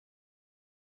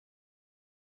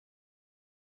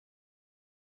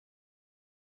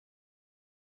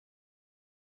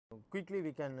quickly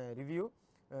we can review.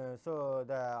 So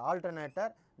the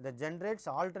alternator that generates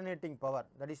alternating power,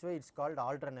 that is why it is called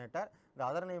alternator. The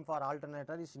other name for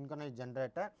alternator is synchronous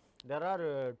generator. There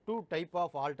are two type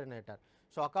of alternator.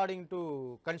 So according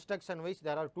to construction wise,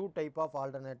 there are two type of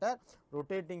alternator: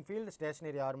 rotating field,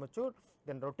 stationary armature,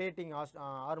 then rotating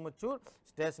armature,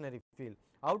 stationary field.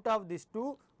 Out of these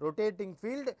two, rotating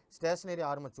field, stationary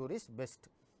armature is best.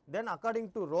 Then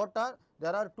according to rotor,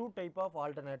 there are two type of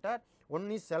alternator. One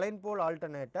is saline pole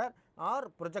alternator or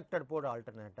projected pole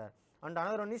alternator, and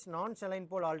another one is non-saline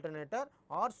pole alternator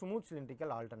or smooth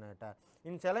cylindrical alternator.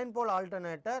 In saline pole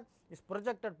alternator is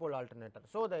projected pole alternator,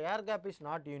 so the air gap is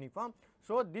not uniform.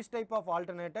 So this type of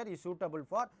alternator is suitable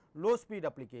for low speed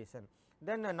application.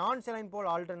 Then a non-saline pole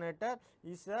alternator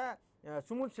is a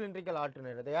smooth cylindrical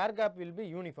alternator. The air gap will be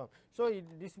uniform, so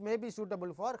this may be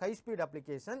suitable for high speed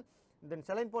application. Then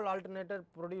saline pole alternator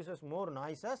produces more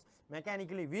noises,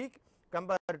 mechanically weak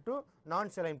compared to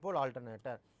non-saline pole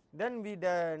alternator. Then we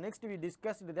next we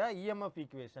discussed the EMF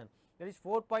equation, that is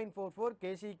 4.44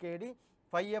 Kc Kd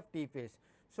 5f T phase.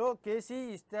 So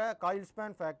Kc is the coil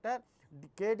span factor,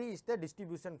 Kd is the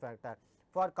distribution factor.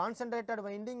 For concentrated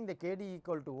winding, the Kd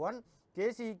equal to 1,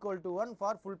 Kc equal to 1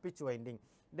 for full pitch winding.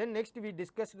 Then next we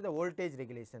discussed the voltage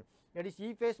regulation, that is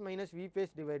E phase minus V phase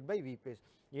divided by V phase.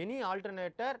 Any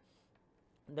alternator,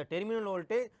 the terminal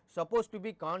voltage supposed to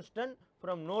be constant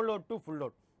from no load to full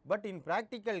load, but in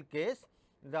practical case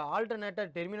the alternator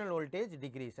terminal voltage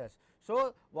decreases.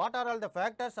 So what are all the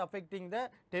factors affecting the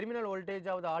terminal voltage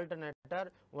of the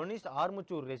alternator? One is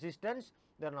armature resistance,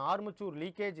 then armature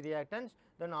leakage reactance,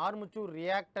 then armature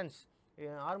reactance,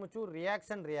 armature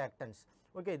reaction reactance.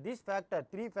 Okay, this factor,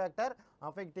 three factor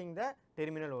affecting the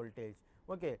terminal voltage.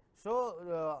 Okay,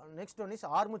 so next one is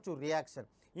armature reaction.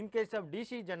 In case of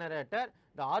DC generator,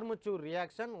 the armature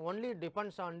reaction only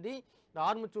depends on the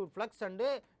armature flux and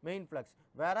main flux,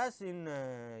 whereas in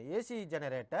AC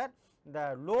generator,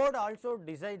 the load also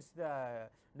decides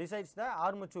the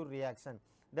armature reaction.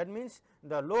 That means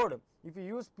the load, if you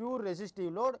use pure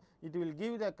resistive load, it will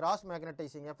give the cross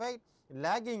magnetizing effect,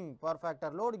 lagging power factor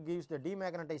load gives the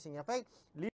demagnetizing effect,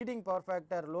 leading power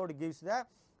factor load gives the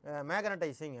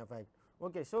magnetizing effect.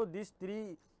 Okay, so these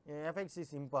three effects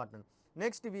is important.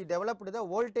 Next we developed the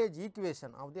voltage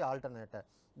equation of the alternator,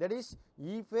 that is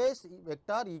E phase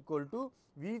vector equal to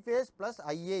V phase plus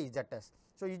Ia Zs.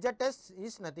 So Zs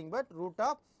is nothing but root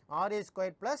of Ra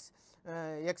square plus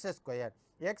Xs square.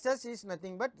 Xs is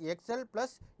nothing but XL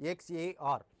plus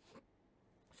XAR.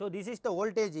 So this is the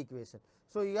voltage equation.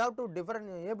 So you have to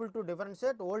able to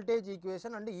differentiate voltage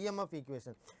equation and EMF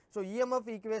equation. So EMF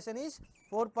equation is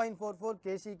 4.44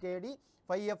 Kc Kd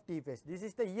 5f T phase. This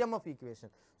is the EMF equation.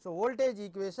 So voltage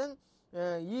equation,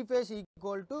 E phase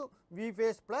equal to V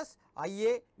phase plus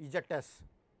Ia Zs.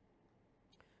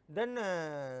 Then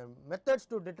methods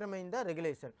to determine the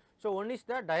regulation. So one is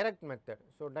the direct method.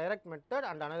 So direct method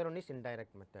and another one is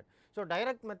indirect method. So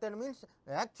direct method means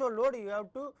actual load you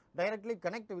have to directly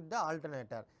connect with the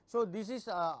alternator. So this is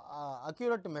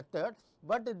accurate method,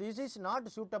 but this is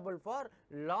not suitable for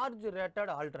large rated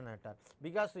alternator,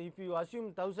 because if you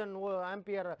assume 1000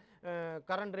 ampere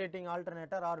current rating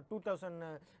alternator or 2000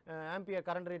 ampere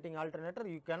current rating alternator,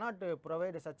 you cannot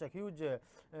provide such a huge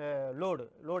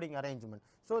loading arrangement.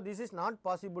 So this is not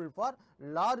possible for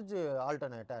large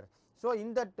alternator. So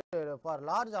in that for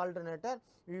large alternator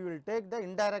we will take the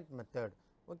indirect method.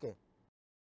 Okay.